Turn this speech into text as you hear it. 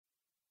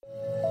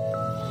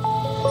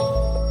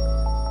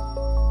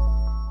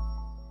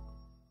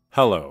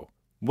Hello.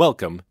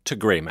 Welcome to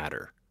Gray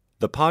Matter,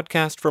 the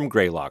podcast from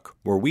Greylock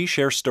where we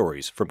share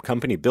stories from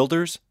company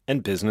builders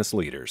and business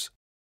leaders.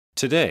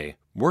 Today,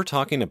 we're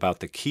talking about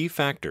the key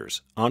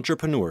factors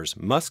entrepreneurs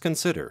must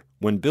consider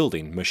when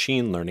building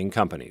machine learning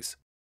companies.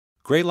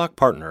 Greylock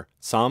partner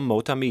Sam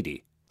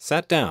Motamedi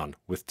sat down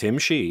with Tim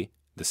Shih,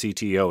 the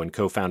CTO and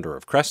co-founder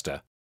of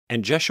Cresta,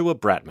 and Jeshua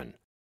Bratman,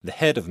 the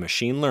head of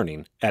machine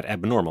learning at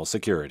Abnormal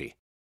Security.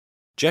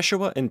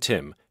 Jeshua and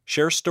Tim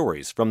share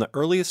stories from the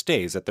earliest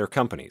days at their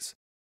companies,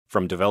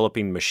 from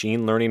developing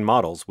machine learning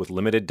models with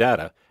limited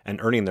data and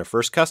earning their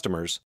first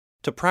customers,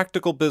 to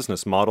practical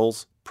business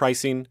models,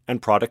 pricing,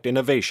 and product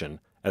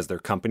innovation as their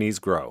companies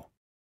grow.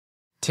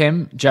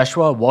 Tim,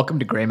 Jeshua, welcome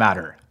to Gray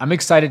Matter. I'm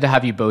excited to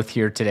have you both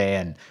here today,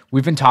 and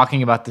we've been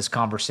talking about this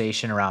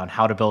conversation around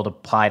how to build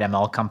applied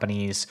ML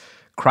companies.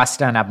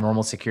 Cresta and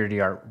Abnormal Security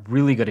are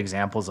really good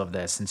examples of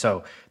this. And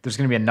so there's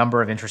going to be a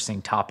number of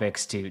interesting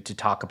topics to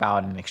talk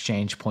about and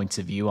exchange points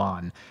of view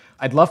on.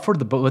 I'd love for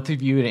the both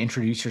of you to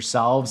introduce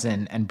yourselves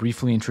and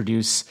briefly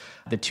introduce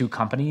the two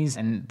companies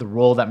and the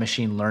role that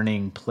machine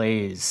learning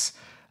plays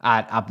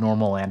at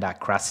Abnormal and at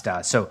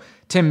Cresta. So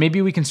Tim,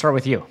 maybe we can start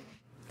with you.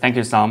 Thank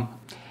you, Sam.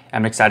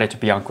 I'm excited to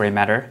be on Gray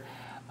Matter.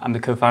 I'm the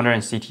co-founder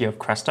and CTO of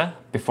Cresta.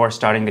 Before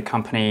starting the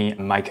company,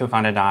 my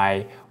co-founder and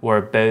I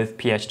were both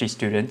PhD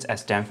students at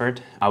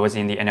Stanford. I was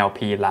in the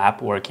NLP lab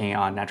working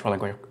on natural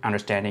language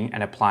understanding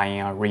and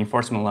applying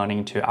reinforcement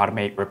learning to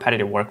automate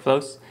repetitive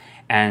workflows.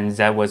 And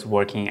Zed was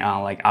working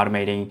on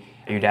automating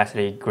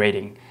Udacity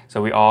grading.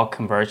 So we all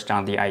converged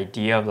on the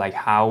idea of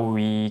how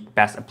we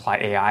best apply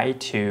AI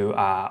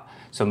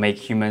to make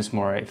humans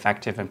more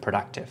effective and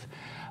productive.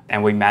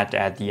 And we met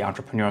at the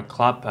Entrepreneur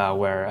Club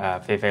where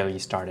Fei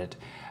started.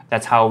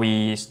 That's how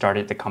we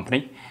started the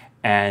company.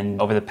 And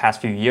over the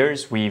past few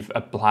years, we've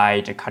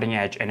applied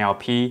cutting-edge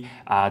NLP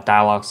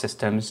dialogue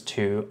systems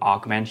to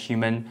augment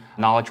human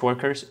knowledge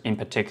workers, in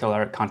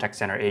particular contact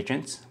center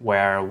agents,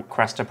 where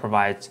Cresta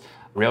provides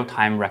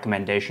real-time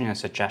recommendation and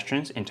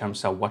suggestions in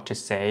terms of what to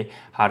say,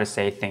 how to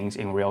say things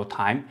in real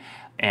time.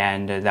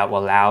 And that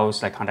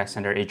allows contact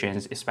center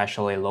agents,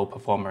 especially low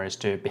performers,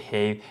 to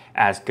behave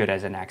as good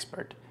as an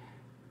expert.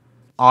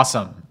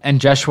 Awesome.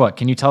 And Jeshua,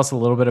 can you tell us a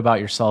little bit about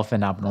yourself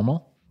and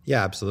Abnormal?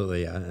 Yeah,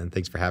 absolutely. And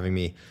thanks for having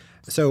me.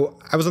 So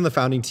I was on the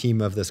founding team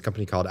of this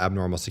company called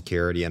Abnormal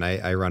Security, and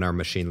I run our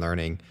machine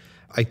learning.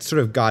 I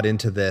sort of got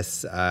into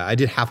this. I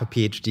did half a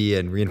PhD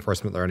in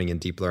reinforcement learning and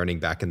deep learning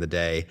back in the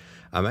day.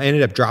 I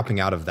ended up dropping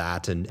out of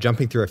that and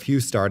jumping through a few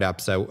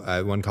startups,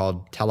 one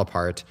called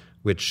Telepart,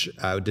 which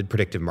did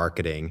predictive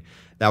marketing.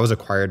 That was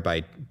acquired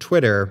by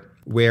Twitter,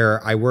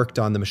 where I worked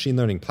on the machine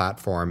learning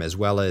platform as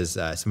well as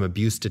some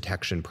abuse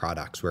detection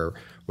products where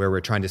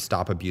we're trying to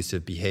stop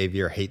abusive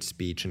behavior, hate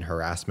speech, and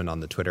harassment on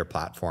the Twitter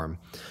platform.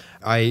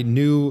 I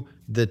knew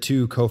the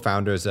two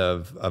co-founders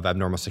of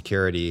Abnormal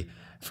Security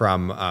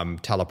from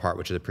Telepart,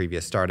 which is a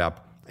previous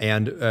startup.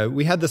 And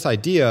we had this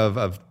idea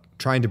of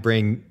trying to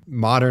bring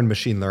modern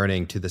machine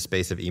learning to the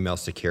space of email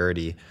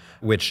security,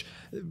 which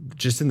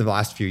just in the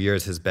last few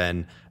years has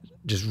been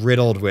just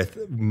riddled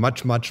with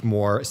much, much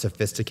more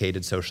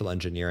sophisticated social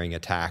engineering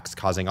attacks,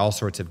 causing all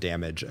sorts of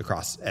damage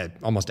across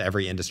almost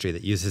every industry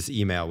that uses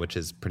email, which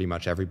is pretty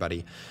much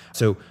everybody.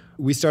 So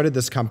we started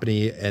this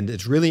company, and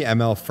it's really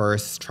ML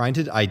first, trying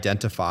to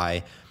identify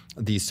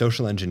these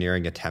social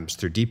engineering attempts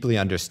through deeply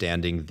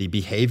understanding the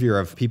behavior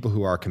of people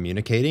who are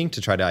communicating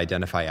to try to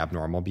identify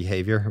abnormal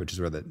behavior, which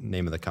is where the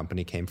name of the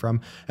company came from,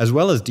 as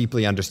well as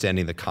deeply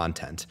understanding the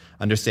content,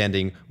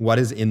 understanding what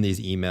is in these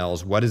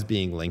emails, what is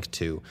being linked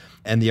to.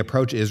 And the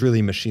approach is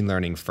really machine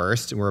learning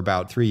first. And we're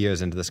about 3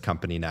 years into this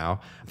company now.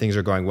 Things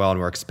are going well, and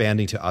we're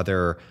expanding to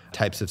other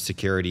types of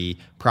security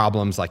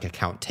problems like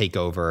account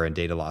takeover and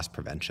data loss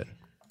prevention.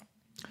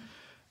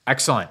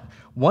 Excellent.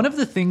 One of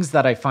the things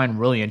that I find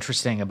really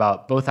interesting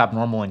about both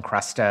Abnormal and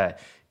Cresta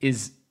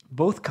is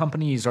both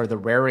companies are the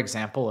rare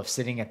example of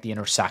sitting at the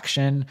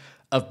intersection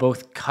of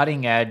both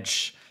cutting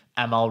edge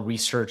ML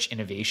research,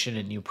 innovation,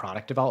 and new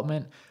product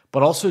development,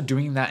 but also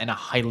doing that in a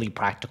highly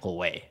practical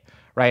way,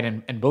 right?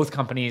 And both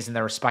companies in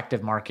their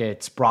respective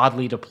markets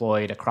broadly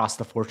deployed across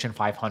the Fortune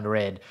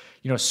 500,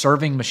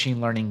 serving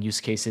machine learning use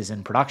cases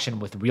in production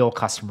with real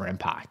customer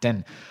impact.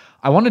 And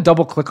I want to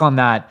double click on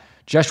that.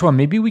 Jeshua,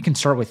 maybe we can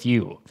start with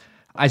you.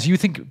 As you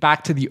think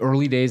back to the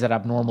early days at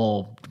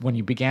Abnormal, when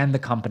you began the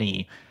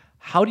company,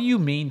 how do you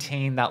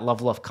maintain that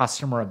level of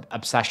customer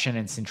obsession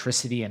and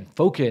centricity and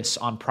focus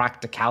on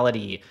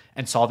practicality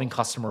and solving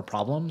customer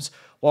problems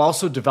while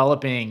also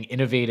developing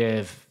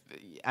innovative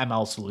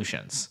ML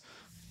solutions?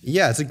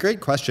 Yeah, it's a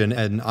great question.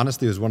 And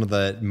honestly, it was one of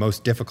the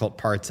most difficult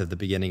parts of the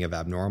beginning of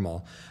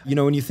Abnormal.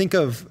 When you think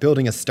of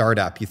building a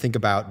startup, you think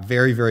about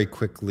very, very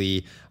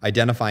quickly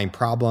identifying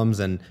problems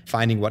and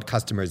finding what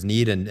customers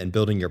need and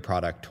building your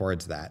product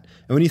towards that.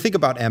 And when you think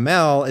about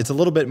ML, it's a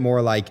little bit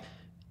more like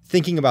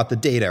thinking about the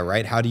data,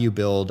 right? How do you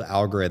build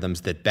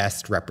algorithms that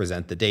best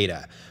represent the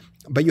data?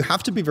 But you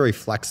have to be very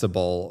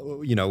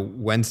flexible,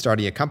 when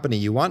starting a company.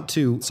 You want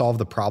to solve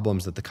the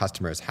problems that the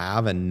customers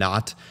have and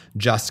not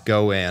just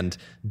go and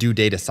do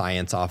data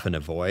science off and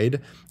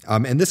avoid.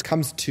 And this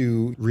comes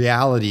to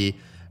reality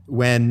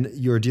when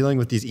you're dealing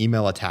with these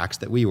email attacks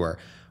that we were.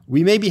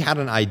 We maybe had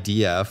an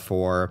idea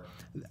for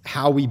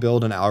how we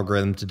build an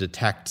algorithm to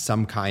detect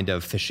some kind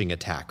of phishing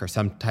attack or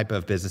some type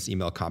of business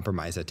email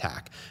compromise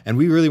attack. And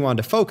we really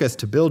wanted to focus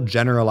to build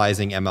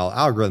generalizing ML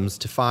algorithms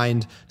to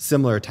find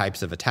similar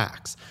types of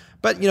attacks.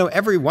 But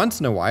every once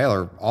in a while,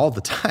 or all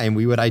the time,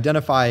 we would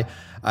identify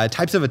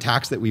types of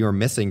attacks that we were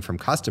missing from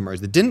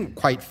customers that didn't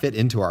quite fit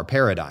into our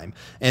paradigm.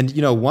 And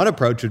one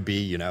approach would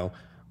be,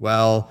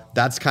 well,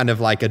 that's kind of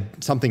like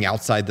something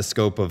outside the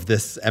scope of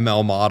this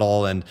ML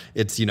model, and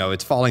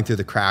it's falling through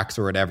the cracks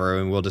or whatever,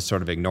 and we'll just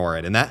sort of ignore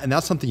it. And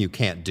that's something you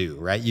can't do,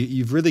 right?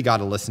 You've really got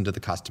to listen to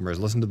the customers,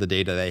 listen to the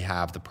data they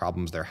have, the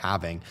problems they're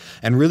having,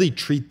 and really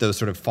treat those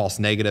sort of false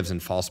negatives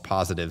and false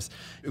positives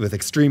with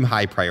extreme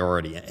high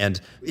priority.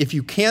 And if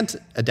you can't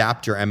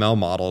adapt your ML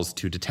models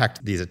to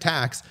detect these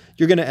attacks,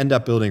 you're going to end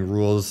up building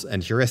rules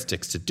and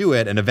heuristics to do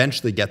it and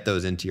eventually get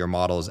those into your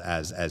models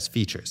as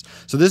features.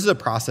 So this is a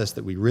process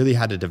that we really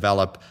had to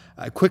develop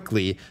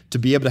quickly to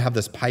be able to have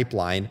this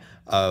pipeline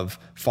of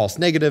false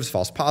negatives,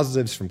 false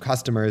positives from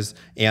customers,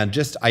 and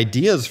just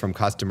ideas from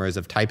customers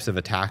of types of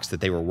attacks that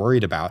they were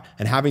worried about,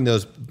 and having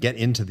those get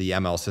into the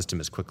ML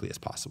system as quickly as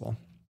possible.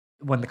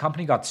 When the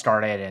company got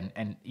started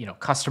and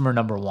customer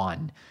number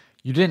one,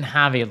 you didn't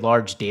have a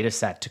large data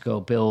set to go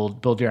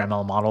build your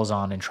ML models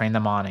on and train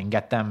them on and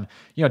get them,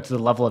 to the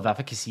level of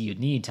efficacy you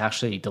need to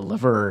actually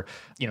deliver,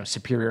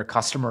 superior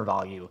customer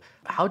value.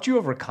 How'd you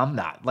overcome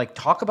that? Like,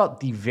 talk about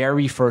the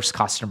very first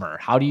customer.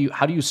 How do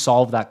you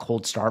solve that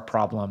cold start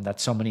problem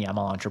that so many ML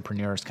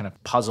entrepreneurs kind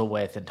of puzzle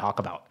with and talk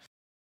about?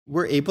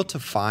 We're able to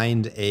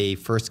find a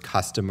first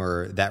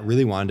customer that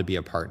really wanted to be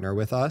a partner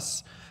with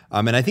us.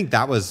 And I think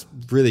that was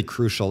really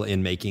crucial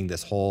in making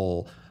this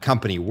whole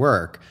company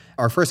work.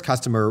 Our first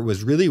customer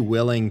was really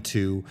willing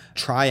to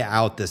try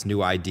out this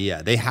new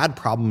idea. They had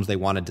problems they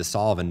wanted to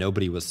solve and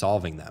nobody was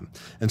solving them.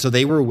 And so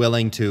they were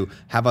willing to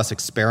have us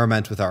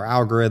experiment with our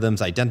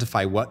algorithms,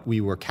 identify what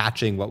we were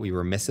catching, what we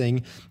were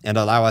missing, and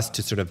allow us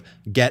to sort of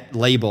get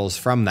labels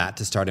from that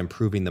to start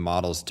improving the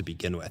models to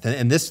begin with.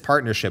 And this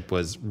partnership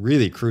was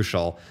really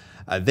crucial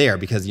there,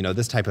 because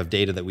this type of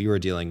data that we were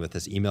dealing with,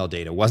 this email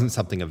data, wasn't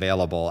something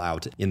available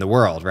out in the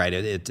world, right?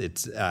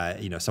 It's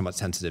somewhat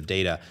sensitive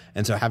data,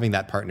 and so having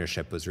that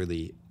partnership was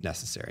really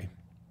necessary.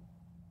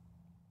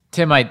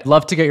 Tim, I'd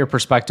love to get your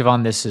perspective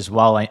on this as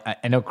well.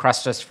 I know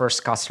Cresta's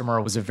first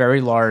customer was a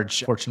very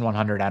large Fortune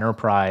 100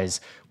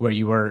 enterprise where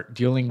you were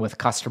dealing with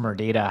customer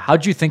data.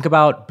 How'd you think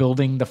about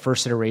building the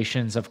first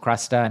iterations of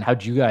Cresta, and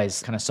how'd you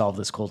guys kind of solve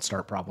this cold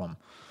start problem?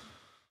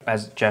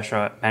 As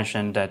Joshua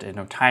mentioned, that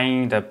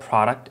tying the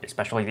product,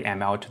 especially the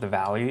ML, to the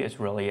value is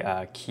really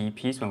a key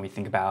piece when we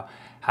think about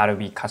how to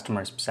be customer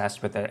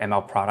obsessed with the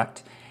ML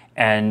product.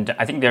 And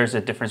I think there's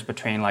a difference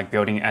between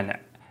building a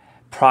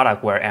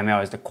product where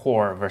ML is the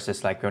core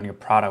versus building a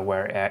product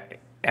where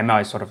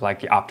ML is sort of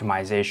like the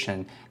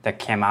optimization that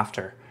came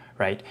after,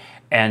 right?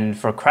 And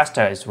for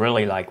Cresta, it's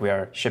really we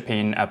are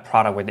shipping a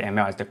product with the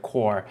ML as the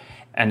core.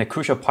 And the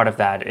crucial part of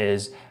that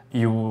is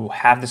you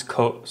have this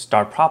cold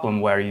start problem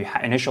where you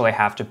initially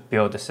have to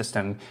build the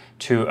system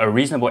to a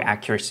reasonable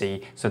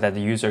accuracy so that the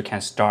user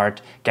can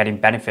start getting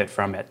benefit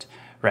from it,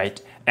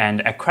 right? And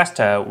at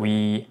Cresta,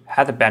 we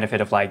had the benefit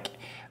of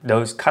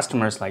those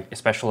customers,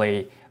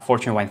 especially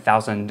Fortune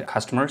 1000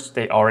 customers,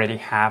 they already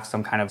have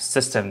some kind of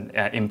system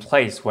in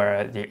place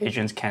where the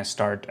agents can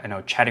start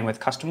chatting with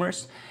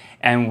customers.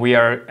 And we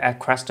are at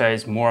Cresta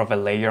is more of a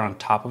layer on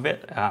top of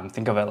it.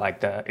 Think of it like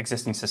the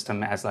existing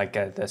system as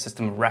the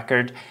system of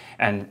record,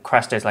 and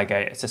Cresta is like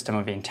a system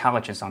of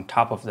intelligence on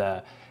top of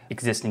the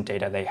existing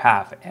data they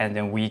have. And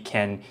then we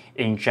can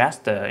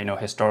ingest the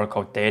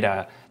historical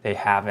data they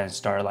have and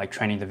start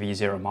training the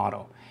V0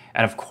 model.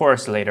 And of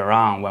course, later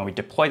on, when we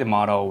deploy the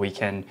model, we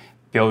can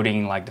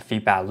building the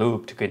feedback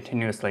loop to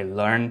continuously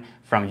learn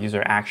from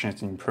user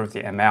actions and improve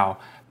the ML.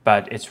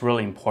 But it's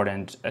really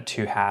important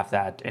to have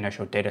that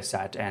initial data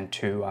set and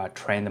to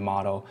train the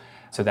model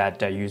so that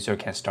the user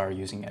can start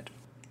using it.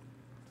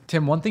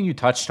 Tim, one thing you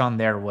touched on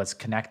there was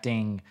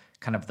connecting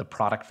kind of the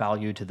product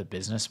value to the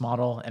business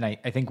model. And I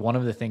think one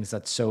of the things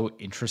that's so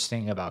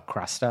interesting about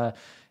Cresta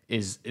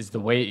is the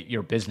way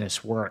your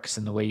business works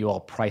and the way you all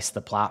price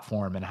the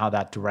platform and how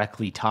that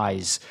directly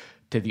ties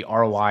to the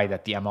ROI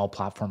that the ML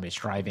platform is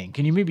driving.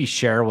 Can you maybe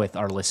share with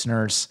our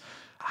listeners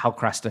how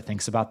Cresta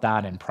thinks about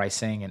that and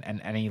pricing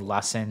and any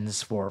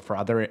lessons for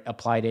other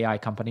applied AI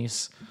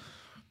companies?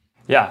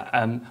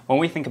 Yeah, when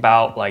we think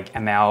about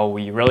ML,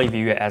 we really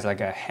view it as a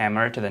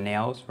hammer to the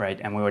nails, right?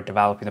 And when we're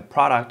developing the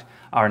product,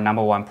 our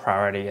number one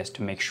priority is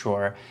to make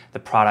sure the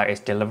product is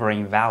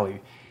delivering value.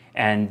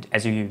 And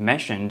as you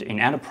mentioned, in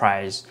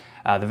enterprise,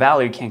 the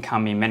value can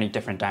come in many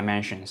different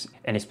dimensions.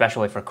 And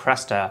especially for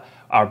Cresta,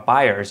 Our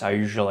buyers are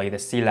usually the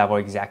C-level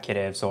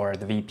executives or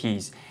the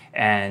VPs,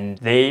 and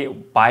they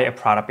buy a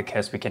product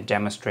because we can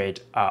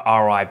demonstrate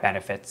ROI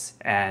benefits.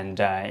 And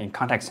in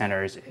contact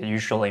centers, it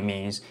usually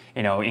means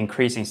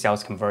increasing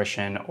sales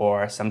conversion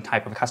or some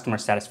type of customer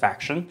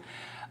satisfaction.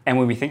 And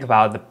when we think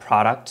about the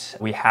product,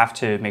 we have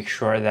to make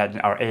sure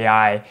that our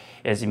AI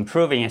is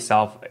improving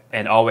itself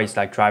and always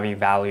driving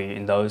value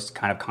in those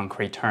kind of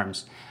concrete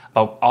terms.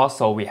 But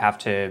also we have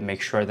to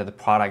make sure that the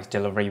product is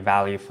delivering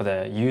value for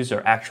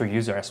the actual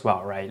user as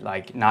well,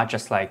 right? Not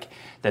just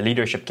the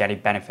leadership getting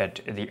benefit,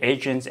 the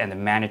agents and the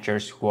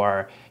managers who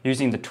are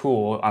using the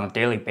tool on a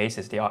daily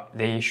basis,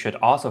 they should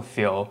also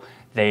feel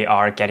they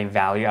are getting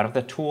value out of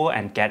the tool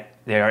and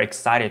they are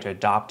excited to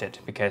adopt it,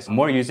 because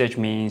more usage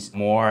means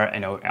more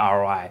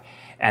ROI.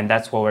 And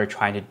that's what we're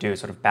trying to do,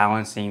 sort of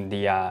balancing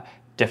the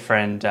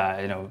different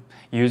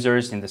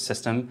users in the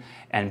system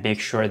and make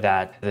sure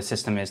that the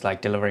system is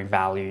delivering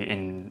value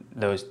in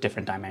those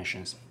different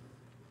dimensions.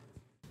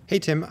 Hey,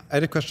 Tim, I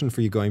had a question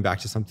for you going back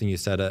to something you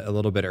said a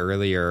little bit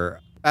earlier.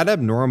 At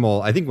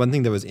Abnormal, I think one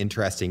thing that was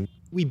interesting,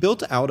 we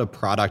built out a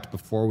product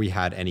before we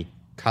had any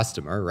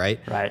customer, right?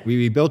 Right.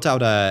 We built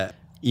out a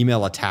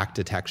email attack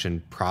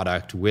detection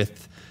product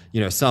with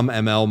some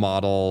ML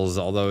models,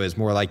 although it's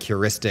more like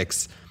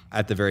heuristics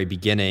at the very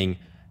beginning.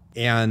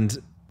 And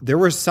there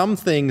were some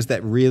things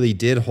that really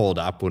did hold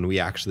up when we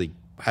actually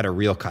had a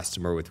real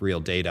customer with real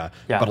data,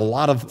 but a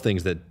lot of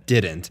things that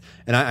didn't.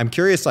 And I'm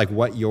curious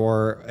what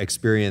your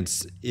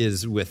experience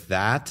is with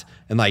that,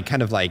 and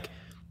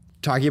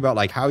talking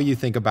about how you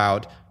think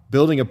about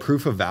building a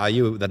proof of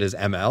value that is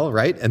ML,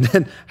 right? And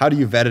then how do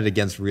you vet it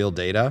against real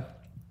data?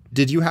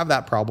 Did you have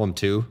that problem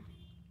too?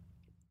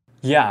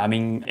 Yeah,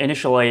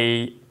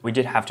 initially we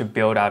did have to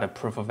build out a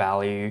proof of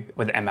value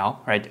with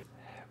ML, right?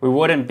 We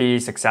wouldn't be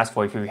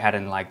successful if we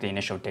hadn't the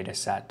initial data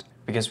set,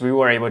 because we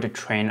were able to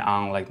train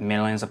on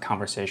millions of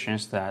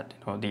conversations that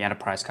the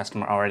enterprise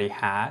customer already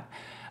had.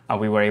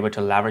 We were able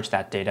to leverage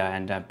that data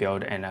and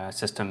build in a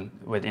system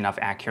with enough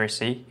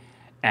accuracy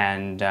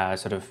and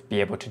sort of be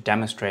able to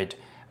demonstrate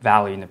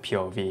value in the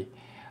POV.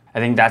 I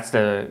think that's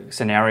the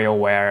scenario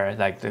where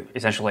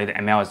essentially the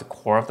ML is the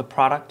core of the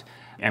product,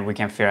 and we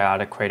can figure out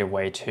a creative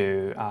way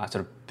to sort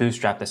of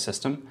bootstrap the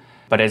system.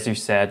 But as you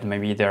said,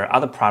 maybe there are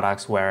other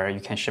products where you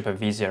can ship a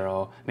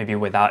V0, maybe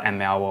without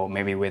ML or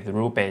maybe with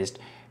rule-based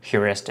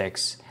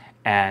heuristics,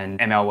 and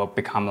ML will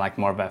become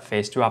more of a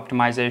phase 2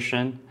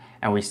 optimization.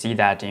 And we see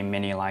that in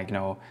many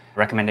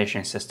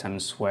recommendation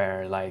systems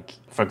where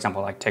for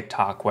example,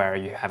 TikTok, where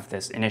you have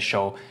this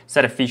initial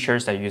set of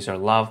features that user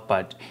love,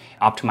 but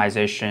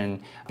optimization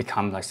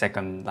become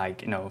second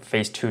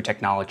phase 2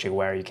 technology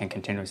where you can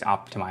continuously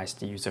optimize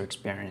the user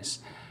experience.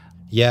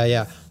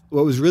 Yeah.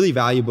 What was really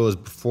valuable is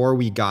before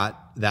we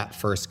got that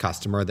first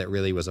customer that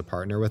really was a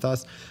partner with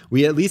us,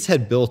 we at least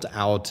had built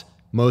out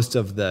most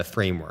of the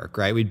framework,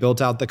 right? We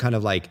built out the kind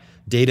of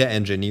data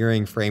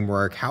engineering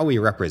framework, how we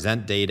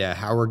represent data,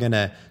 how we're going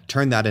to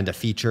turn that into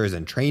features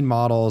and train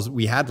models.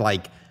 We had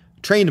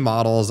trained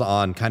models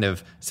on kind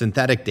of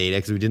synthetic data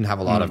because we didn't have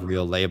a lot of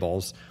real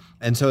labels.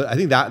 And so I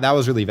think that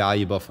was really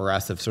valuable for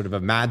us, of sort of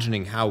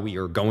imagining how we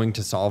are going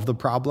to solve the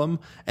problem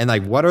and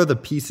what are the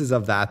pieces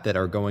of that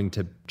are going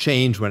to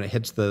change when it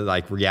hits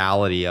the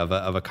reality of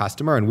a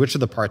customer, and which are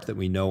the parts that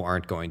we know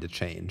aren't going to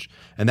change.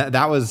 And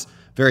that was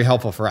very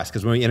helpful for us,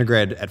 because when we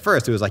integrated at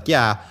first, it was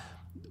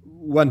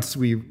once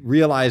we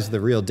realized the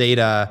real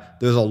data,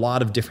 there's a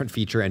lot of different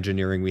feature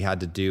engineering we had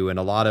to do and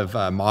a lot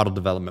of model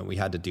development we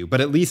had to do. But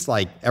at least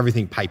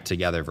everything piped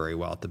together very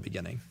well at the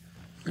beginning.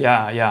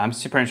 Yeah. I'm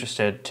super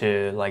interested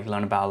to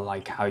learn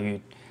about how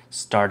you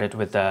started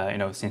with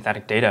the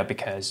synthetic data,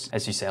 because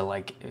as you said,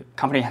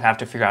 companies have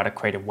to figure out a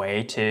creative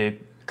way to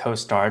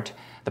co-start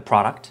the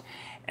product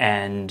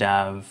and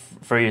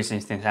for using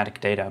synthetic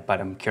data.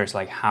 But I'm curious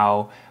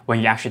how, when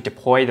you actually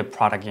deploy the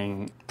product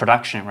in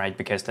production, right?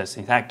 Because the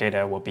synthetic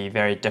data will be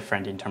very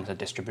different in terms of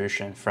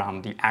distribution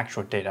from the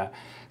actual data.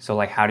 So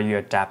how do you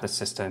adapt the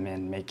system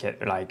and make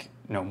it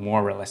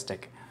more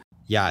realistic?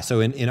 Yeah. So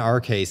in our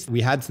case,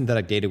 we had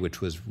synthetic data,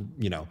 which was,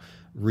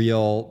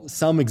 real,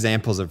 some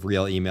examples of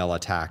real email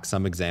attacks,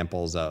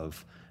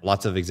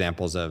 lots of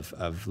examples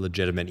of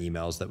legitimate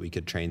emails that we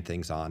could train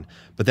things on.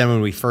 But then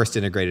when we first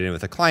integrated in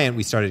with a client,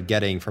 we started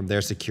getting from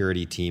their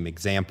security team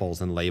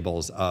examples and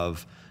labels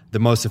of the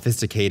most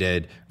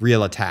sophisticated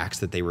real attacks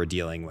that they were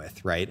dealing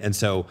with, right? And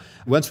so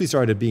once we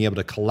started being able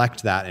to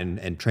collect that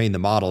and train the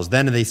models,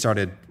 then they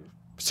started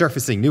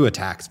surfacing new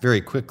attacks very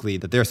quickly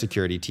that their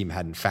security team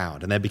hadn't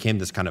found. And that became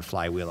this kind of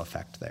flywheel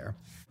effect there.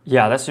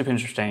 Yeah, that's super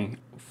interesting.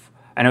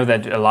 I know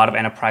that a lot of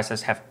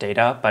enterprises have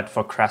data, but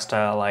for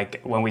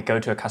Cresta, when we go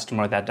to a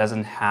customer that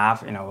doesn't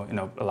have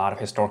a lot of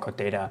historical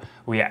data,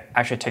 we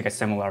actually take a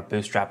similar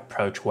bootstrap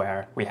approach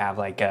where we have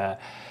a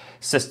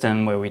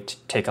system where we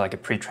take a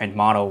pre-trained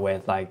model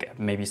with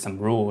maybe some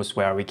rules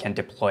where we can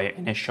deploy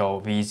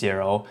initial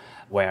V0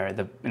 where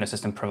the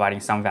system providing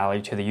some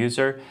value to the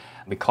user.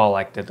 We call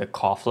the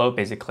call flow,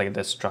 basically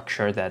the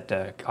structure that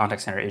the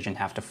contact center agent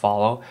have to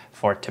follow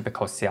for a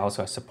typical sales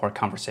or support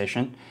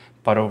conversation.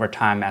 But over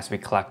time, as we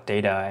collect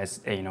data,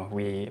 as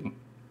we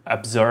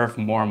observe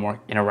more and more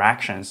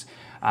interactions,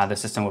 the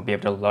system will be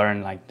able to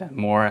learn like the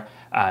more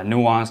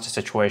nuanced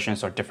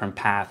situations or different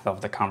paths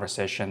of the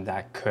conversation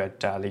that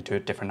could lead to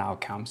different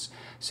outcomes.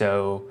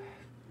 So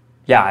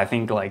yeah, I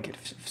think like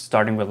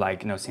starting with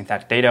like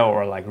synthetic data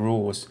or like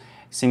rules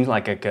seems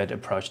like a good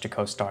approach to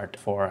co-start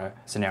for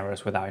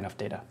scenarios without enough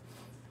data.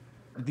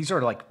 These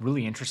are like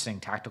really interesting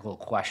tactical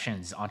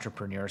questions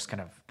entrepreneurs kind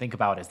of think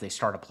about as they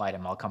start applied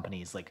ML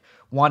companies. Like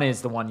one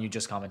is the one you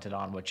just commented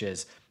on, which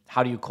is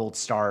how do you cold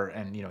start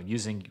and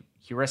using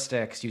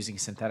heuristics, using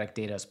synthetic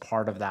data as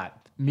part of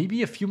that.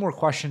 Maybe a few more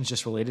questions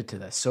just related to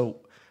this. So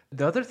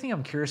the other thing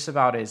I'm curious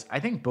about is I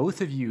think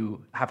both of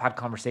you have had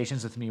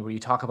conversations with me where you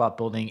talk about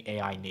building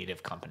AI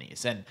native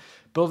companies and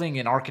building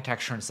an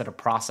architecture instead of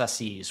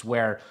processes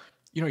where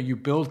you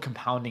build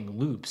compounding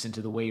loops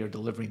into the way you're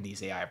delivering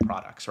these AI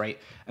products, right?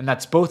 And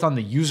that's both on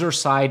the user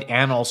side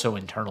and also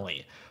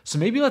internally. So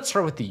maybe let's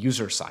start with the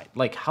user side.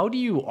 Like, how do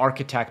you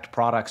architect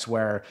products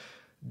where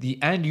the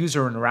end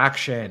user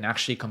interaction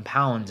actually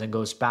compounds and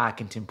goes back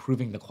into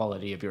improving the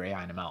quality of your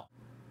AI and ML?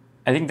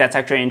 I think that's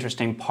actually an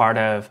interesting part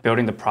of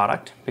building the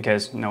product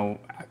because,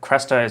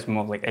 Cresta is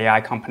more like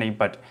AI company,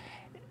 but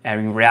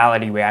in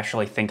reality, we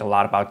actually think a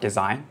lot about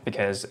design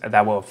because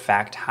that will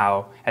affect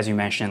how, as you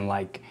mentioned,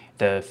 like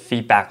the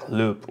feedback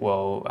loop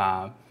will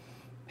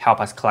help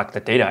us collect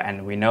the data.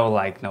 And we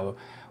know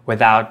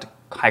without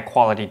high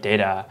quality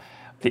data,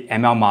 the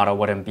ML model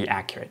wouldn't be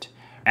accurate.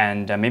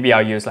 And maybe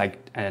I'll use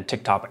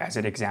TikTok as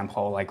an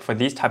example. Like for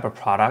these type of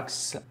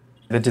products,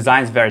 the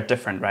design is very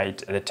different,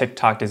 right? The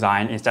TikTok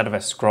design, instead of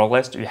a scroll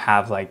list, you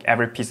have like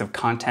every piece of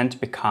content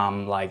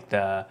become like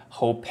the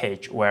whole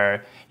page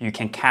where you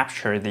can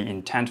capture the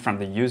intent from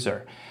the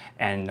user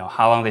and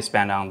how long they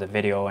spend on the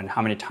video and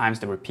how many times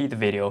they repeat the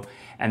video.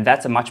 And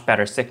that's a much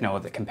better signal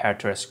compared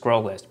to a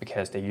scroll list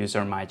because the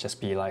user might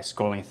just be like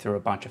scrolling through a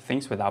bunch of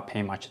things without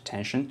paying much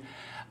attention.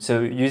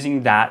 So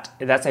using that's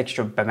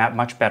actually a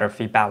much better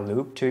feedback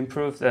loop to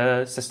improve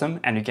the system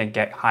and you can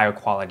get higher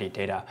quality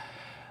data.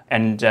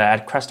 And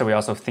at Cresta, we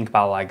also think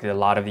about like a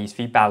lot of these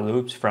feedback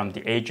loops from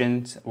the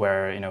agents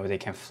where they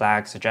can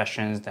flag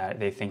suggestions that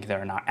they think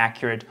they're not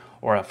accurate,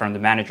 or from the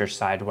manager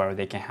side where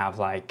they can have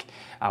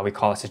we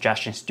call a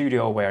suggestion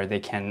studio where they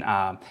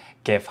can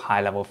give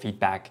high-level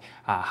feedback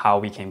how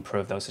we can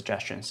improve those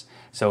suggestions.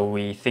 So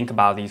we think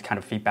about these kind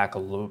of feedback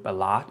loop a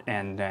lot,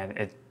 and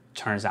it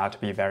turns out to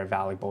be very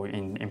valuable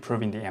in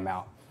improving the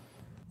ML.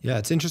 Yeah,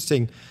 it's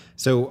interesting.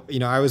 So,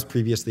 I was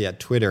previously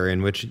at Twitter,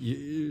 in which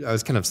I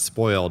was kind of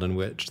spoiled, in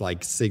which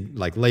like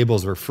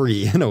labels were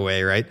free in a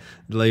way, right?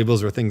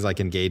 Labels were things like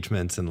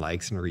engagements and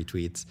likes and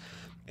retweets.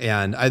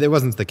 And there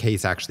wasn't the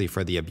case actually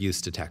for the abuse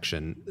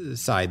detection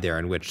side there,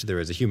 in which there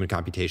was a human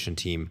computation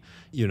team,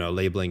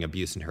 labeling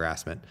abuse and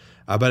harassment.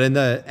 But in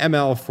the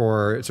ML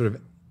for sort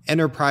of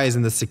enterprise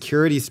and the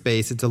security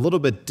space, it's a little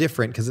bit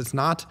different because it's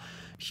not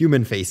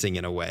human facing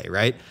in a way,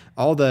 right?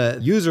 All the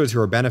users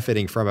who are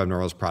benefiting from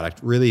Abnormal's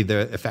product, really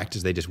the effect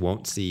is they just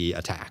won't see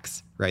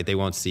attacks, right? They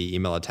won't see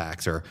email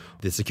attacks, or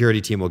the security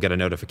team will get a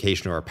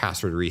notification or a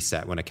password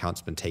reset when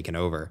account's been taken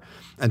over.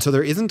 And so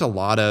there isn't a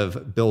lot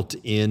of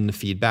built-in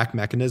feedback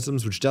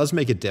mechanisms, which does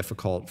make it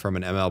difficult from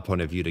an ML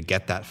point of view to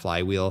get that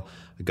flywheel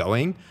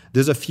going.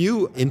 There's a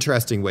few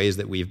interesting ways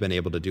that we've been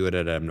able to do it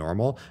at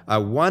Abnormal.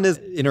 One is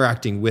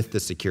interacting with the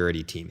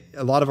security team.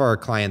 A lot of our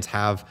clients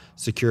have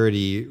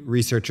security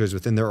researchers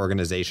within their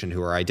organization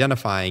who are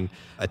identifying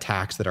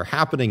attacks that are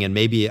happening and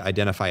maybe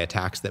identify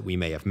attacks that we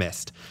may have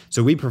missed.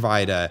 So we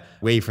provide a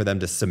way for them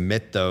to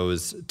submit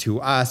those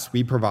to us.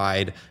 We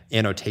provide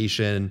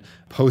annotation,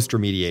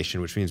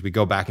 post-remediation, which means we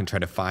go back and try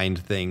to find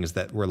things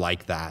that were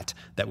like that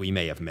we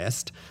may have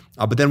missed.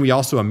 But then we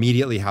also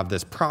immediately have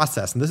this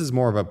process, and this is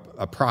more of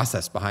a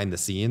process behind the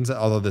scenes,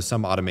 although there's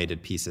some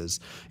automated pieces,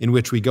 in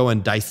which we go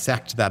and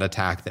dissect that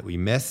attack that we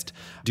missed,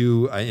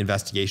 do an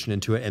investigation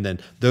into it, and then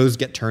those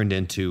get turned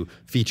into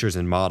features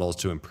and models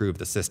to improve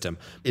the system.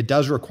 It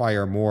does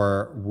require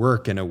more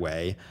work in a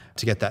way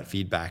to get that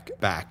feedback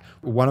back.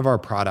 One of our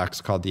products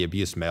called the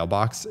Abuse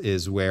Mailbox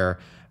is where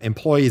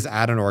employees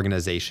at an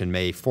organization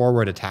may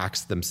forward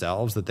attacks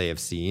themselves that they have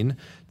seen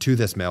to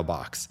this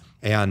mailbox.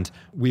 And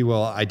we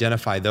will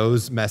identify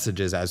those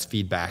messages as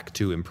feedback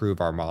to improve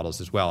our models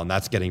as well. And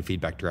that's getting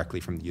feedback directly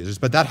from the users.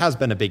 But that has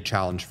been a big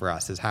challenge for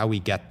us, is how we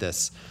get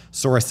this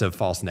source of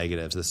false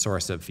negatives, this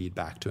source of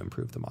feedback to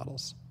improve the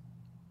models.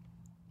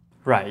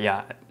 Right,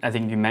 yeah. I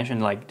think you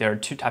mentioned there are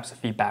two types of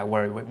feedback,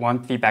 where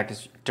one feedback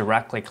is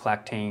directly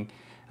collecting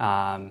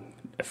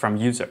from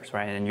users,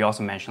 right? And you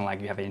also mentioned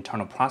you have an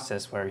internal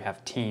process where you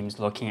have teams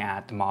looking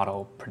at the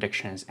model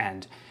predictions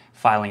and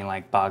filing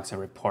bugs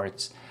and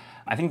reports.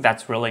 I think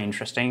that's really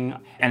interesting.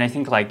 And I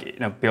think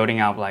building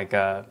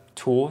out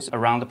tools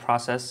around the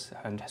process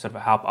and sort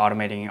of help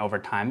automating over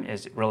time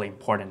is really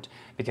important,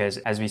 because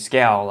as we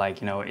scale,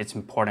 it's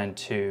important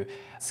to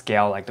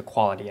scale the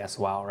quality as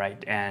well,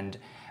 right? And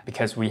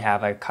because we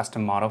have a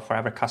custom model for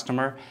every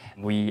customer,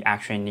 we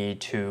actually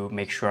need to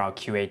make sure our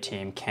QA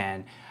team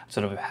can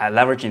sort of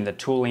leveraging the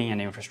tooling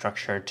and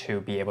infrastructure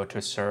to be able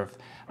to serve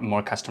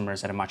more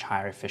customers at a much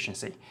higher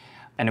efficiency.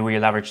 And we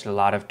leveraged a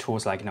lot of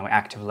tools like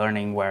active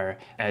learning, where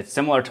it's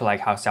similar to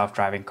like how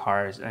self-driving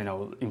cars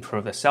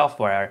improve the self.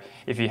 Where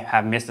if you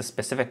have missed a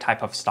specific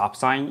type of stop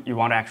sign, you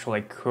want to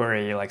actually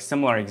query like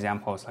similar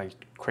examples, like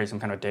create some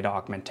kind of data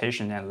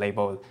augmentation and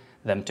label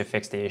them to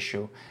fix the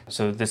issue.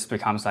 So this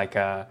becomes like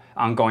a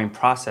ongoing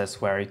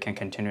process where you can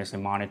continuously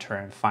monitor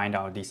and find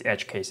out these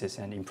edge cases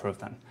and improve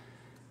them.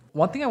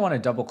 One thing I want to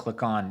double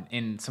click on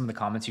in some of the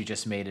comments you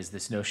just made is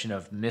this notion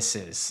of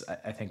misses,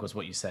 I think was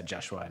what you said,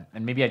 Joshua.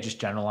 And maybe I just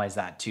generalize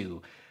that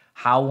to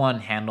how one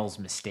handles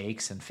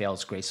mistakes and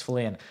fails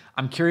gracefully. And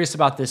I'm curious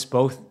about this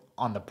both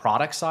on the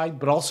product side,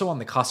 but also on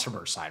the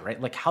customer side,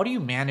 right? Like, how do you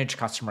manage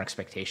customer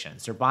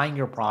expectations? They're buying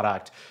your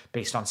product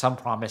based on some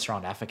promise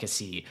around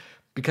efficacy.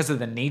 Because of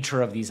the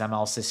nature of these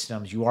ML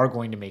systems, you are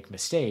going to make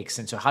mistakes.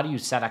 And so how do you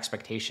set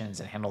expectations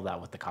and handle that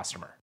with the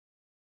customer?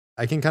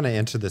 I can kind of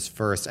answer this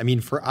first. I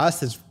mean, for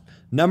us, it's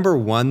number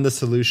one, the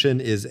solution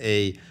is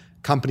a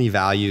company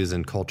values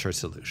and culture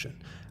solution.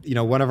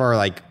 One of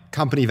our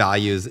company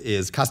values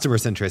is customer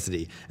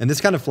centricity. And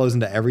this kind of flows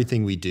into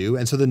everything we do.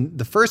 And so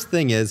the first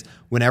thing is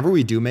whenever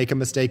we do make a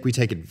mistake, we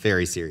take it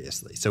very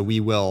seriously. So we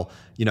will,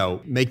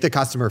 make the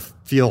customer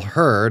feel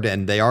heard,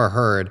 and they are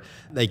heard.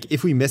 Like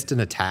if we missed an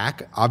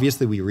attack,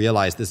 obviously we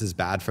realize this is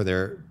bad for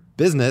their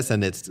business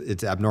and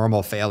it's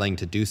abnormal failing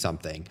to do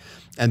something.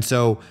 And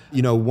so,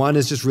 one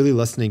is just really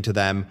listening to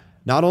them.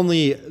 Not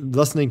only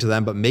listening to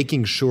them, but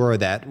making sure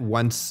that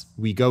once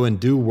we go and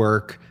do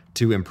work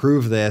to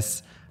improve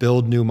this,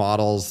 build new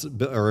models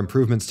or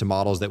improvements to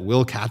models that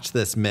will catch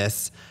this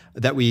miss,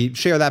 that we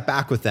share that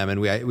back with them.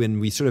 And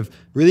we sort of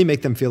really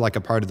make them feel like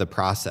a part of the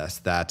process,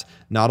 that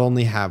not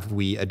only have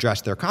we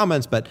addressed their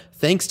comments, but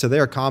thanks to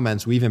their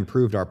comments, we've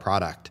improved our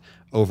product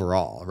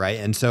overall, right?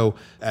 And so,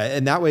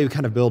 and that way we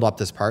kind of build up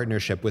this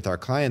partnership with our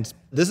clients.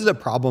 This is a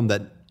problem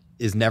that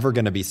is never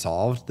going to be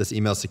solved. This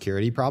email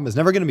security problem is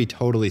never going to be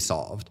totally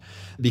solved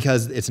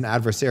because it's an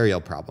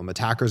adversarial problem.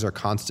 Attackers are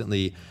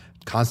constantly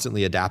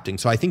adapting.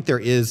 So I think there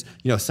is,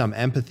 some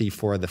empathy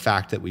for the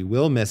fact that we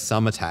will miss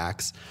some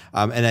attacks.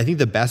 And I think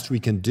the best we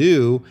can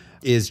do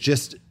is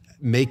just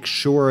make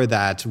sure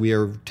that we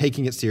are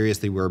taking it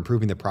seriously. We're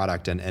improving the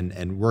product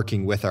and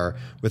working with our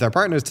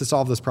partners to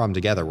solve this problem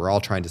together. We're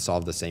all trying to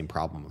solve the same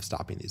problem of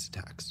stopping these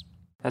attacks.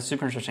 That's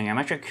super interesting. I'm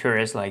actually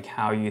curious,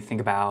 how you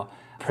think about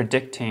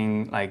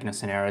predicting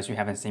scenarios you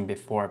haven't seen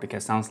before,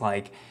 because it sounds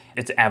like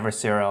it's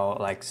adversarial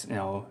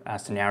a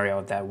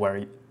scenario that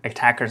where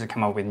attackers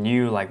come up with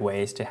new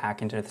ways to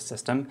hack into the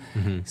system.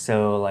 Mm-hmm.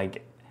 So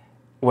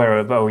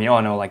but we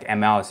all know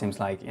ML seems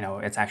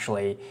it's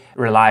actually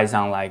relies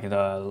on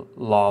the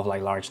law of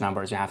large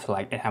numbers. You have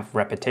to have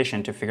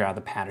repetition to figure out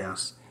the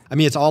patterns. I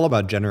mean, it's all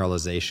about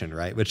generalization,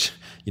 right? Which,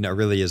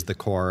 really is the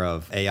core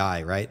of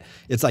AI, right?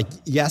 It's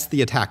yes,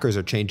 the attackers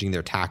are changing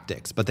their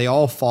tactics, but they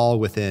all fall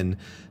within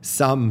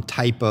some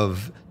type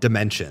of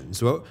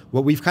dimensions. What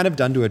we've kind of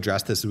done to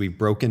address this is we've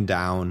broken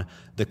down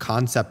the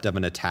concept of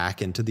an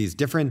attack into these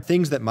different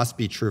things that must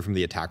be true from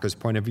the attacker's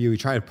point of view. We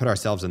try to put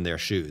ourselves in their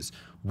shoes.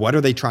 What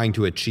are they trying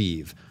to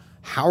achieve?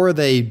 How are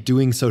they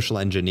doing social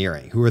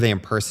engineering? Who are they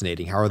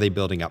impersonating? How are they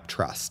building up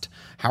trust?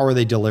 How are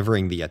they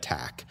delivering the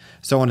attack?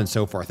 So on and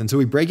so forth. And so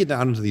we break it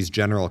down into these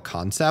general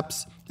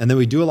concepts, and then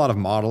we do a lot of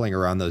modeling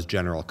around those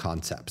general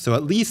concepts. So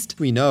at least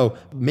we know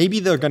maybe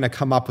they're going to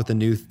come up with a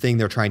new thing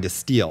they're trying to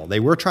steal. They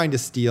were trying to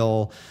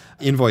steal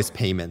invoice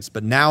payments,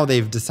 but now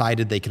they've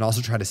decided they can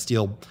also try to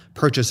steal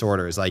purchase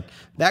orders.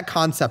 That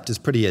concept is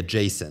pretty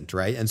adjacent,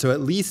 right? And so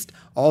at least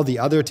all the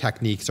other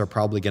techniques are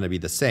probably going to be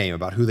the same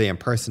about who they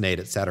impersonate,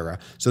 et cetera.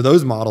 So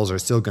those models are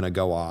still going to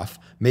go off.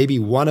 Maybe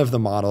one of the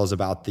models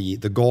about the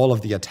goal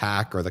of the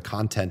attack or the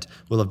content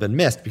will have been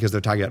missed because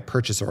they're talking about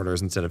purchase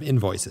orders instead of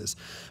invoices.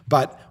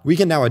 But we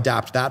can now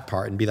adapt that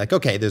part and be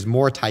okay, there's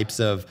more types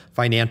of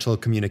financial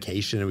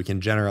communication, and we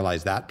can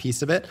generalize that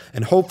piece of it.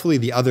 And hopefully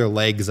the other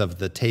legs of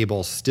the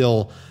table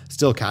still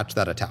catch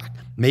that attack.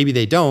 Maybe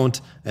they don't,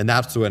 and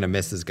that's when a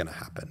miss is going to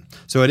happen.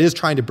 So it is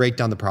trying to break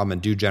down the problem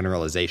and do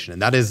generalization.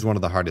 And that is one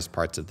of the hardest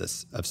parts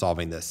of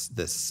solving this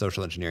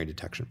social engineering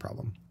detection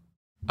problem.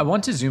 I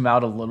want to zoom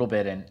out a little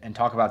bit and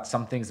talk about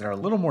some things that are a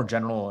little more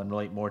general and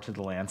relate more to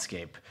the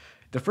landscape.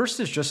 The first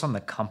is just on the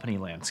company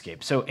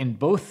landscape. So in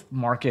both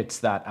markets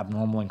that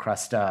Abnormal and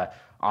Cresta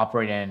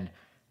operate in,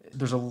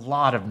 there's a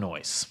lot of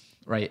noise,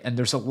 right? And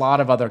there's a lot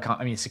of other,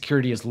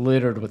 security is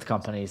littered with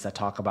companies that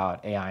talk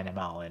about AI and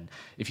ML. And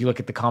if you look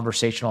at the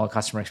conversational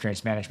customer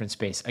experience management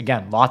space,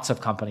 again, lots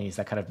of companies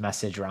that kind of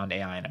message around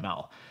AI and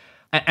ML.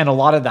 And a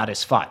lot of that is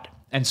FUD.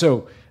 And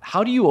so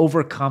how do you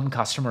overcome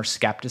customer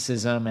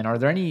skepticism? And are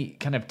there any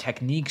kind of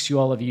techniques you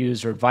all have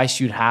used or advice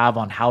you'd have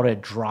on how to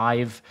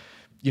drive,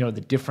 the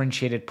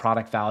differentiated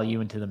product value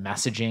into the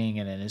messaging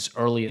and as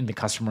early in the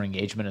customer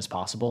engagement as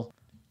possible?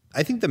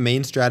 I think the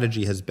main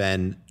strategy has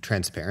been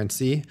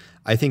transparency.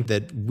 I think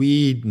that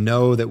we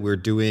know that we're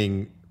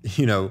doing,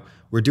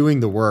 we're doing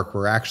the work,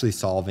 we're actually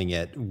solving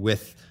it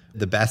with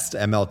the best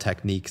ML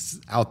techniques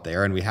out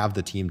there, and we have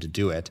the team to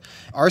do it.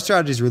 Our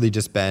strategy has really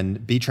just been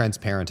be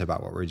transparent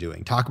about what we're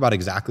doing, talk about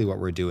exactly what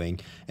we're doing,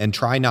 and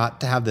try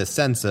not to have this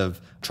sense of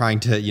trying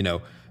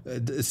to,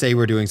 say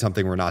we're doing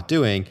something we're not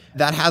doing.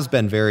 That has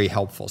been very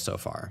helpful so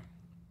far.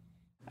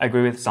 I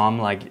agree with Sam.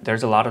 Like,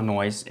 there's a lot of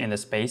noise in the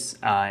space,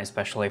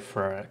 especially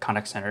for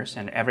contact centers,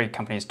 and every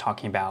company is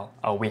talking about,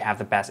 oh, we have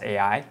the best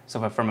AI.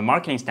 So from a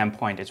marketing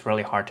standpoint, it's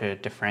really hard to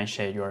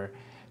differentiate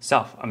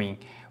yourself. I mean,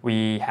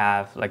 we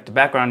have like the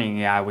background in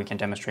AI, we can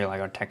demonstrate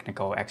like our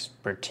technical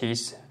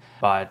expertise,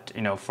 but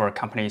for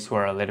companies who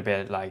are a little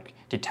bit like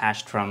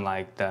detached from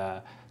like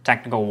the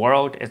technical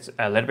world, it's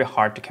a little bit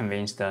hard to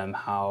convince them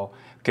how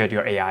good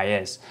your AI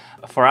is.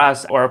 For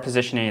us, our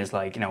positioning is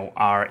like,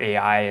 our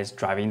AI is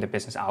driving the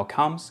business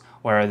outcomes,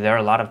 where there are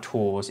a lot of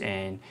tools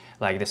in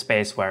like the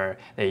space where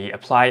they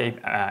apply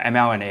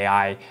ML and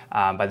AI,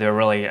 but they're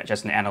really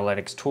just an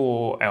analytics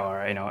tool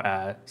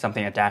or,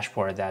 something, a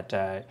dashboard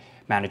that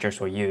managers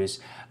will use.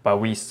 But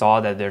we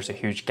saw that there's a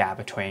huge gap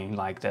between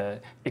like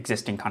the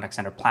existing contact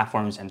center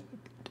platforms and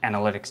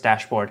analytics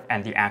dashboard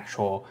and the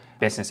actual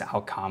business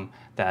outcome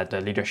that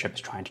the leadership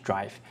is trying to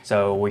drive.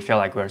 So we feel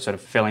like we're sort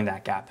of filling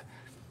that gap.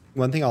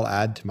 One thing I'll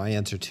add to my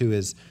answer too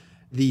is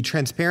the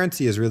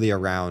transparency is really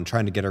around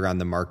trying to get around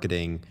the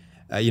marketing,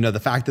 the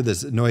fact that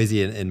it's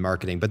noisy in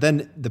marketing, but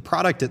then the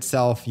product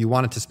itself, you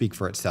want it to speak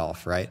for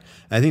itself, right?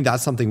 And I think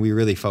that's something we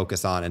really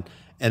focus on.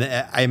 And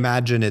I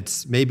imagine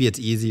it's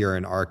easier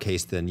in our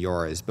case than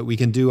yours, but we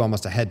can do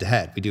almost a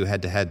head-to-head. We do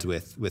head-to-heads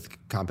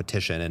with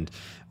competition, and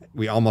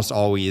we almost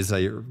always,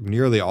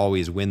 nearly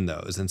always win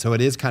those. And so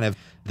it is kind of,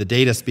 the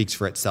data speaks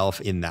for itself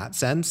in that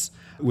sense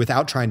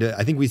without trying to,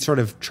 I think we sort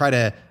of try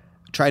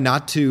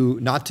not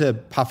to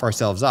puff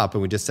ourselves up,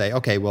 and we just say,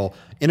 okay, well,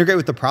 integrate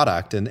with the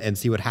product and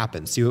see what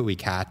happens, see what we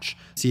catch,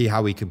 see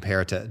how we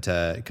compare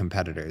to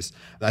competitors.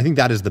 I think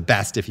that is the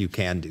best if you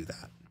can do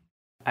that.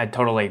 I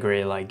totally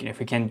agree. Like, if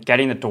we can get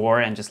in the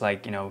door and just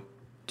like,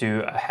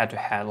 do a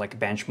head-to-head like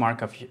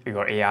benchmark of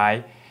your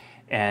AI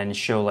and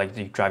show like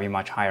you're driving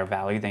much higher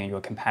value than your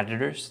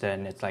competitors,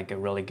 then it's like a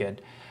really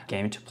good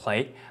game to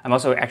play. I'm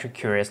also actually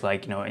curious,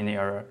 like, in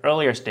your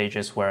earlier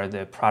stages where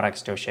the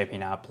product's still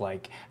shaping up,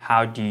 like,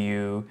 how do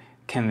you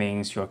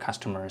convince your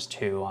customers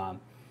to,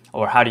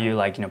 or how do you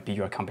like, beat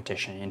your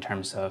competition in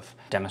terms of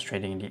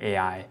demonstrating the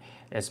AI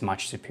is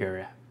much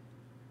superior?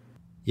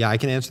 Yeah, I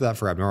can answer that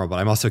for Abnormal, but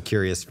I'm also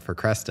curious for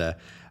Cresta.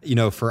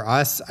 For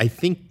us, I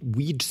think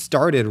we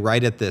started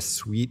right at this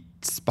sweet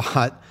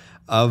spot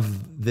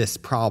of this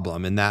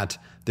problem, in that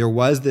there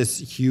was this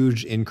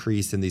huge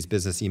increase in these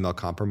business email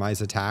compromise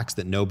attacks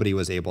that nobody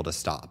was able to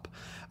stop.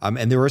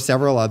 And there were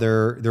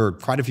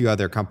quite a few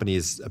other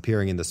companies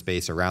appearing in the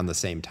space around the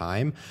same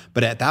time.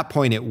 But at that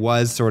point, it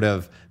was sort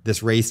of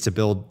this race to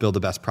build the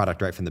best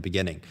product right from the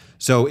beginning.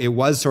 So it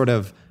was sort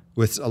of,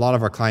 with a lot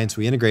of our clients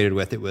we integrated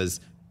with, it was,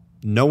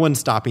 no one's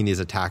stopping these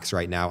attacks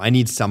right now. I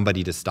need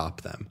somebody to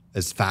stop them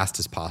as fast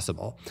as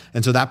possible.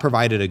 And so that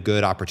provided a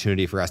good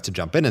opportunity for us to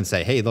jump in and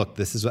say, hey, look,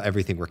 this is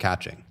everything we're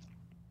catching.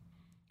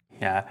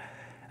 Yeah,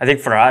 I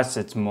think for us,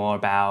 it's more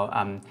about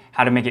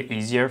how to make it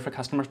easier for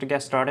customers to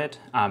get started,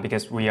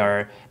 because we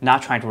are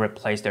not trying to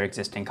replace their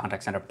existing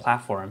contact center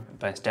platform,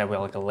 but instead we're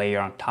like a layer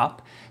on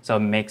top. So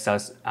it makes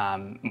us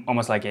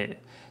almost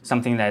like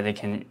something that they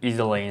can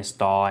easily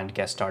install and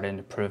get started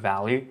and prove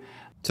value.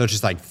 So it's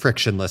just like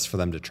frictionless for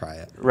them to try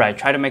it. Right.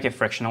 Try to make it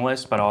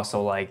frictionless, but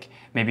also like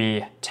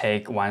maybe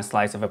take one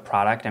slice of a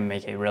product and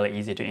make it really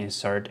easy to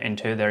insert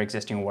into their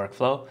existing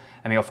workflow.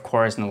 I mean, of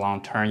course, in the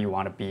long term, you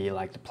want to be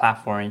like the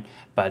platform,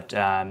 but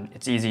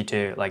it's easy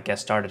to like get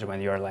started when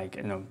you're like,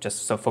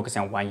 just so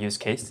focusing on one use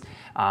case.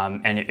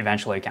 And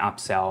eventually you can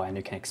upsell and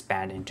you can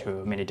expand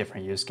into many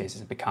different use cases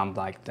and become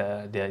like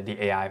the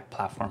AI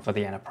platform for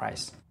the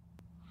enterprise.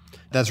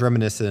 That's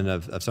reminiscent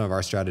of some of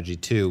our strategy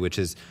too, which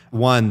is,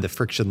 one, the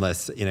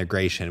frictionless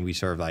integration. We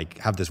sort of like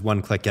have this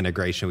one-click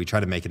integration. We try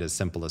to make it as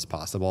simple as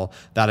possible.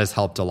 That has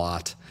helped a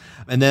lot.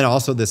 And then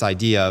also this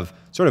idea of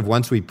sort of,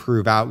 once we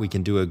prove out we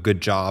can do a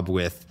good job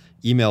with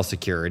email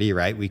security,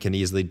 right? We can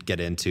easily get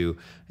into,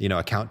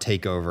 account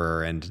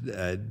takeover and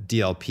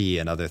DLP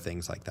and other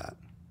things like that.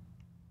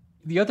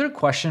 The other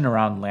question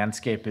around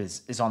landscape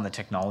is on the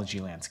technology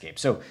landscape.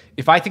 So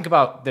if I think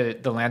about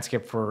the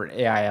landscape for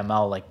AI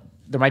ML, like,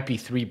 there might be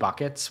three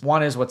buckets.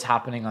 One is what's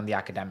happening on the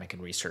academic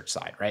and research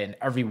side, right? And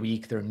every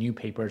week there are new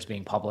papers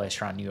being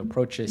published around new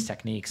approaches,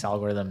 techniques,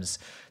 algorithms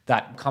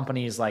that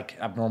companies like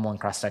Abnormal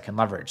and Cresta can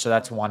leverage. So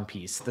that's one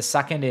piece. The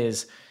second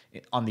is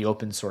on the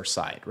open source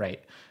side,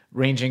 right?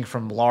 Ranging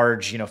from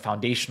large,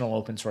 foundational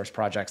open source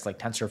projects like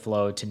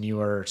TensorFlow to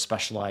newer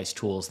specialized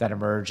tools that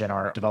emerge and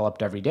are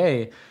developed every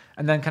day.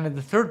 And then kind of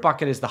the third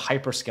bucket is the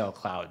hyperscale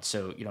cloud.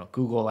 So,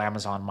 Google,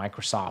 Amazon,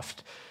 Microsoft.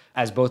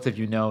 As both of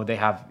you know, they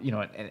have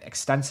an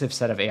extensive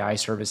set of AI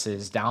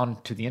services down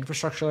to the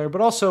infrastructure layer,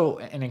 but also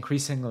and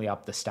increasingly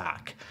up the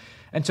stack.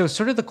 And so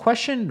sort of the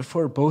question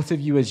for both of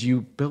you as you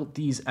built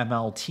these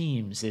ML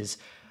teams is,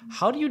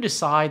 how do you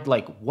decide,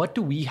 like, what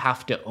do we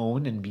have to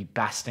own and be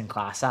best in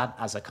class at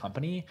as a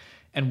company?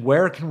 And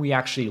where can we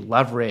actually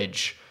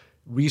leverage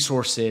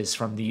resources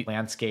from the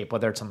landscape,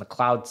 whether it's on the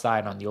cloud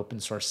side, on the open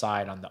source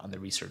side, on the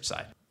research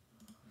side?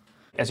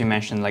 As you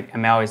mentioned, like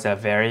ML is a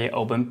very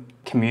open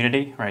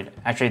community, right?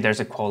 Actually,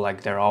 there's a quote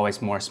like there are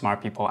always more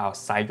smart people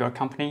outside your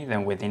company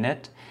than within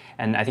it.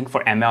 And I think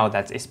for ML,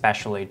 that's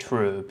especially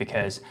true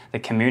because the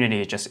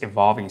community is just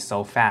evolving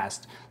so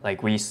fast.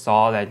 Like we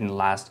saw that in the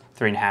last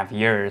 3.5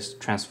 years,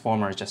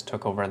 transformers just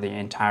took over the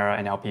entire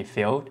NLP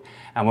field.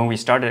 And when we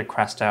started at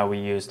Cresta, we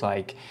used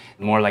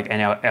more like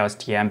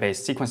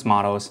LSTM-based sequence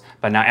models,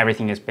 but now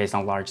everything is based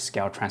on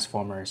large-scale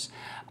transformers.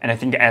 And I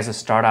think as a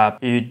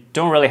startup, you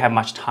don't really have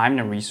much time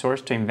and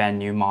resource to invent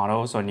new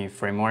models or new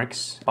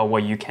frameworks. But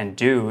what you can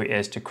do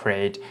is to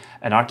create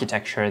an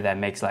architecture that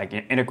makes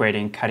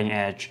integrating cutting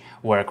edge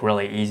work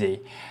really easy.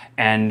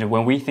 And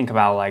when we think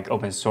about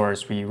open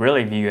source, we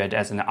really view it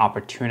as an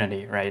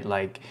opportunity, right?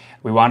 Like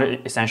we want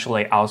to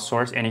essentially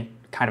outsource any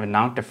kind of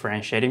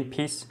non-differentiating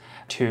piece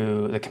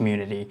to the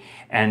community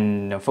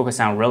and focus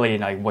on really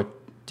what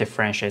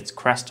differentiates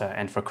Cresta.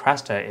 And for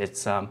Cresta,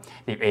 it's the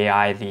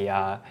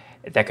AI,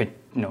 that could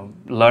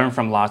learn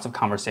from lots of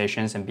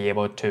conversations and be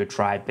able to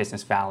drive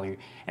business value.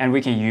 And we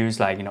can use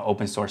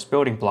open source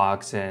building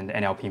blocks and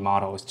NLP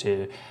models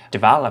to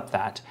develop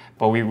that.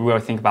 But we will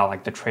think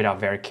about the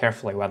trade-off very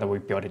carefully, whether we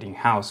build it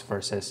in-house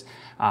versus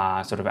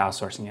sort of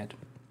outsourcing it.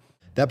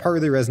 That part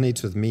really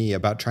resonates with me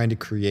about trying to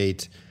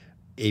create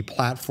a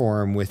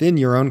platform within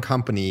your own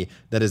company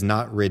that is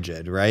not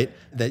rigid, right?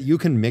 That you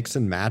can mix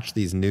and match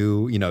these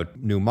new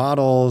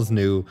models,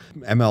 new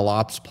ML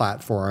ops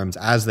platforms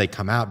as they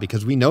come out,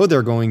 because we know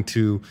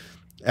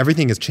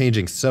everything is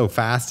changing so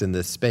fast in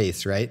this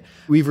space, right?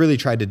 We've really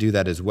tried to do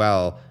that as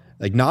well,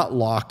 not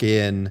lock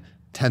in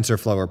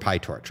TensorFlow or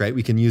PyTorch, right?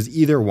 We can use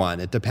either one.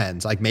 It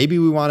depends.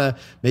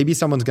 Maybe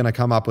someone's going to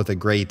come up with a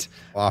great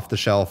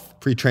off-the-shelf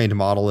pre-trained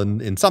model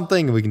in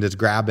something, and we can just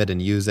grab it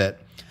and use it.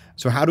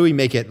 So how do we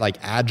make it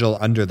agile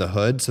under the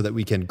hood so that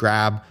we can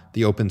grab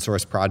the open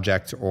source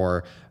project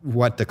or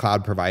what the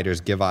cloud providers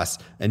give us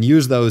and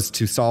use those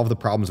to solve the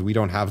problems we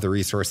don't have the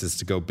resources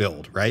to go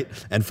build, right?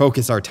 And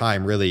focus our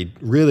time really,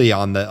 really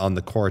on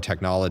the core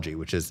technology,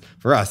 which is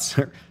for us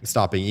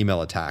stopping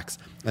email attacks.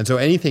 And so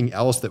anything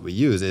else that we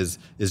use is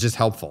just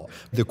helpful.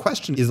 The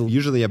question is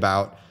usually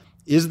about,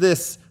 is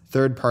this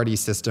third-party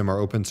system or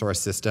open source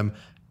system,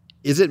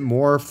 is it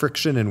more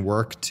friction and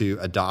work to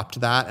adopt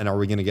that? And are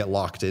we going to get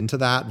locked into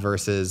that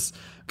versus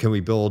can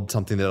we build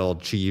something that'll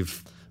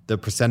achieve the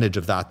percentage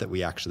of that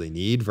we actually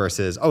need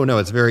versus, oh no,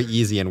 it's very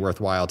easy and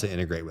worthwhile to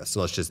integrate with.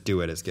 So let's just do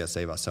it. It's going to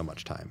save us so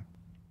much time.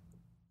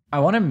 I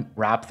want to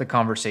wrap the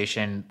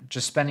conversation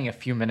just spending a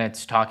few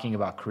minutes talking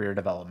about career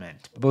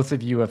development. Both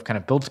of you have kind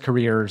of built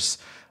careers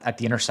at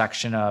the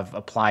intersection of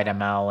applied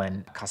ML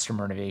and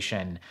customer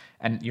innovation,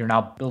 and you're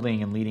now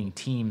building and leading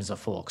teams of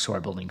folks who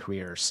are building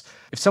careers.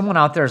 If someone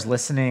out there is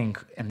listening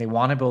and they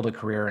want to build a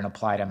career in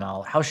applied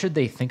ML, how should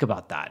they think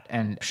about that?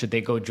 And should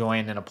they go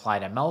join an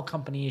applied ML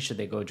company? Should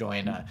they go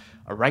join a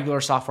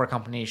regular software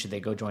company? Should they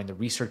go join the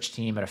research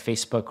team at a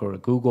Facebook or a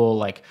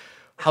Google?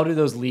 How do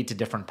those lead to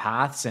different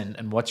paths,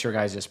 and what's your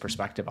guys'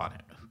 perspective on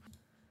it?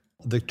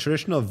 The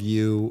traditional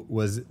view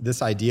was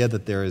this idea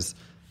that there's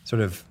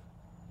sort of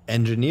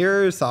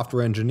engineers,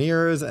 software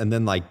engineers, and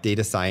then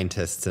data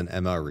scientists and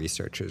ML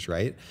researchers,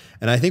 right?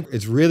 And I think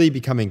it's really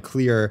becoming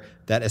clear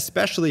that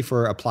especially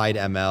for applied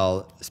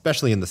ML,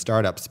 especially in the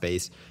startup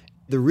space,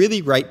 the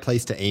really right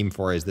place to aim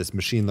for is this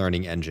machine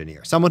learning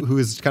engineer, someone who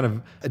is kind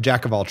of a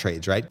jack of all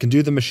trades, right? Can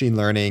do the machine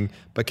learning,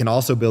 but can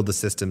also build the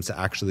systems to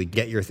actually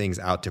get your things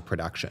out to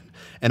production.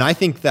 And I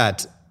think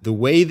that the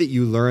way that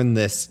you learn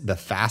this the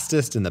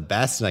fastest and the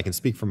best, and I can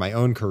speak from my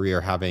own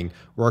career having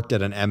worked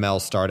at an ML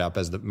startup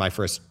as my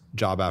first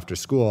job after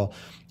school,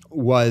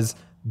 was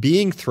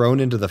being thrown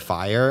into the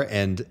fire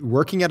and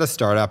working at a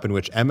startup in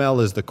which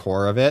ML is the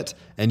core of it,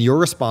 and you're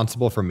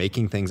responsible for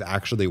making things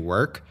actually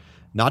work.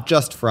 Not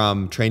just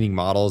from training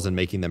models and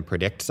making them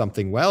predict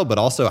something well, but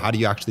also how do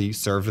you actually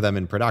serve them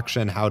in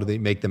production? How do they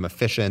make them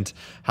efficient?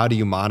 How do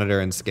you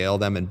monitor and scale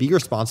them and be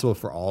responsible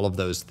for all of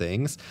those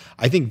things?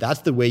 I think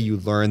that's the way you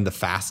learn the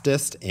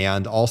fastest.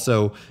 And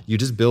also you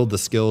just build the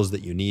skills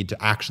that you need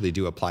to actually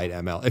do applied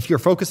ML. If you're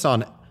focused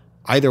on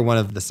either one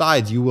of the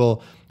sides, you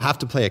will have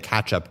to play a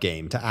catch-up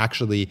game to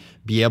actually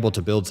be able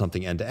to build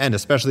something end-to-end,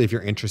 especially if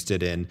you're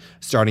interested in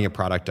starting a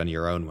product on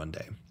your own one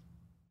day.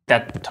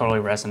 That totally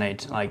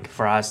resonates.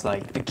 For us,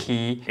 the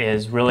key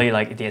is really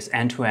this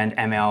end-to-end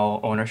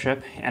ML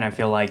ownership, and I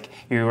feel it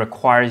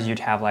requires you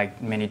to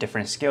have many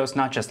different skills,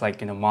 not just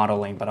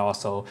modeling, but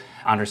also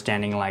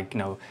understanding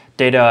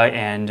data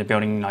and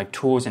building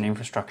tools and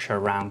infrastructure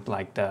around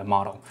the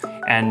model.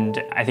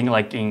 And I think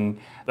in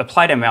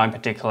applied ML in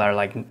particular,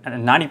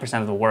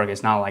 90% of the work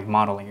is not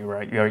modeling.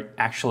 You're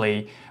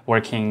actually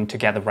working to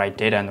get the right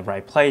data in the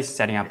right place,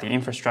 setting up the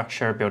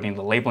infrastructure, building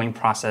the labeling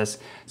process.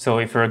 So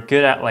if you're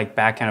good at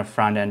back end or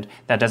front end,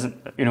 that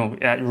doesn't,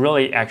 that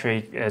really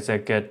actually is a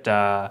good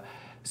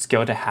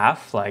skill to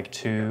have,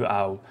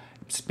 to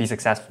be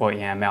successful in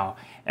ML.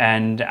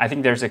 And I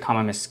think there's a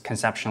common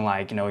misconception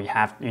like,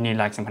 you need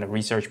like some kind of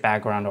research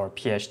background or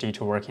PhD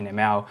to work in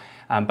ML,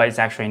 but it's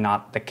actually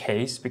not the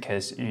case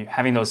because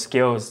having those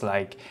skills,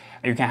 like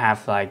you can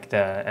have like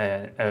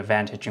the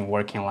advantage in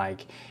working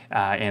like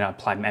in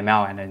applied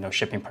ML and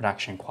shipping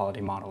production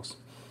quality models.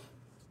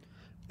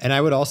 And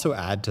I would also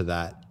add to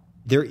that,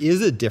 there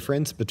is a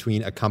difference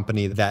between a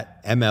company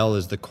that ML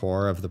is the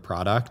core of the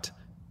product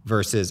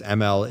versus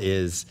ML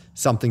is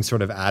something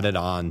sort of added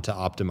on to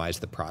optimize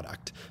the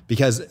product.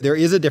 Because there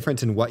is a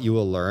difference in what you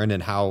will learn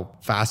and how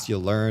fast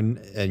you'll learn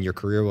and your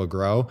career will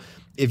grow.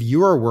 If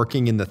you are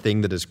working in the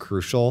thing that is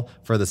crucial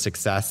for the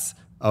success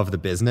of the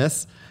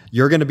business,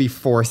 you're going to be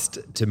forced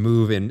to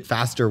move in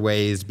faster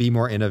ways, be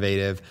more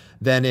innovative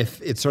than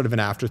if it's sort of an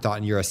afterthought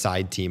and you're a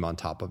side team on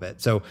top of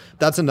it. So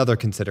that's another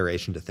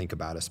consideration to think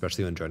about,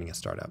 especially when joining a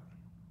startup.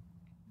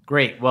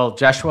 Great. Well,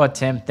 Joshua,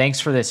 Tim, thanks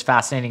for this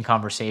fascinating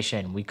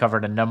conversation. We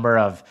covered a number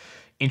of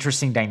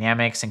interesting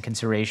dynamics and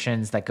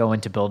considerations that go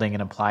into building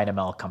an applied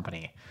ML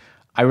company.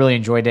 I really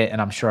enjoyed it, and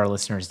I'm sure our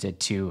listeners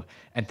did too.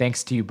 And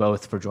thanks to you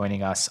both for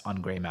joining us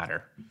on Gray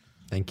Matter.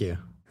 Thank you.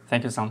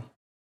 Thank you, Sam.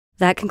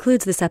 That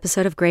concludes this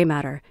episode of Gray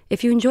Matter.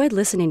 If you enjoyed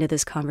listening to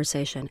this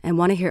conversation and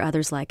want to hear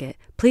others like it,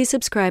 please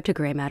subscribe to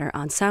Gray Matter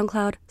on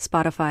SoundCloud,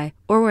 Spotify,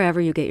 or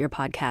wherever you get your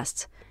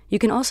podcasts. You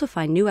can also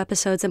find new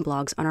episodes and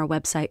blogs on our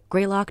website,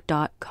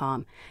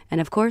 greylock.com. And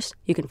of course,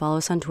 you can follow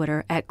us on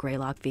Twitter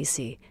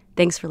 @GreylockVC.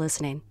 Thanks for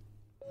listening.